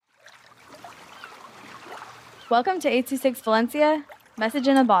Welcome to 826 Valencia, message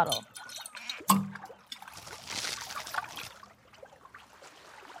in a bottle.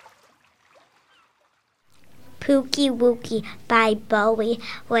 Pookie Wookie by Bowie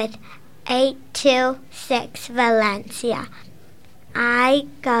with 826 Valencia. I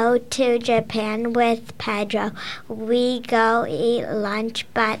go to Japan with Pedro. We go eat lunch,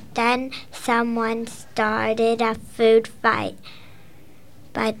 but then someone started a food fight.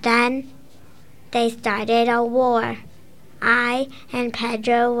 But then they started a war. I and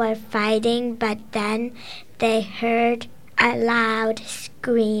Pedro were fighting, but then they heard a loud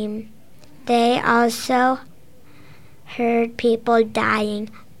scream. They also heard people dying.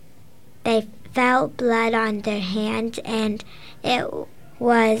 They felt blood on their hands and it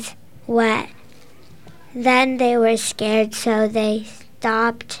was wet. Then they were scared, so they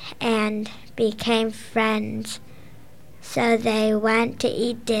stopped and became friends. So they went to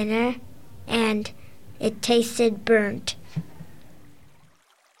eat dinner and it tasted burnt.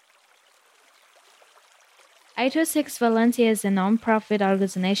 826 Valencia is a non-profit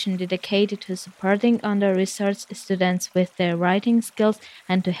organization dedicated to supporting under-researched students with their writing skills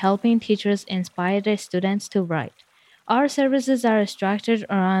and to helping teachers inspire their students to write. Our services are structured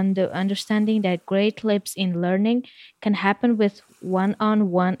around the understanding that great leaps in learning can happen with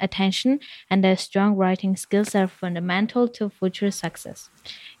one-on-one attention and that strong writing skills are fundamental to future success.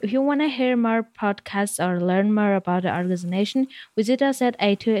 If you want to hear more podcasts or learn more about the organization, visit us at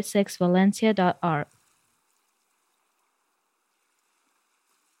 826valencia.org.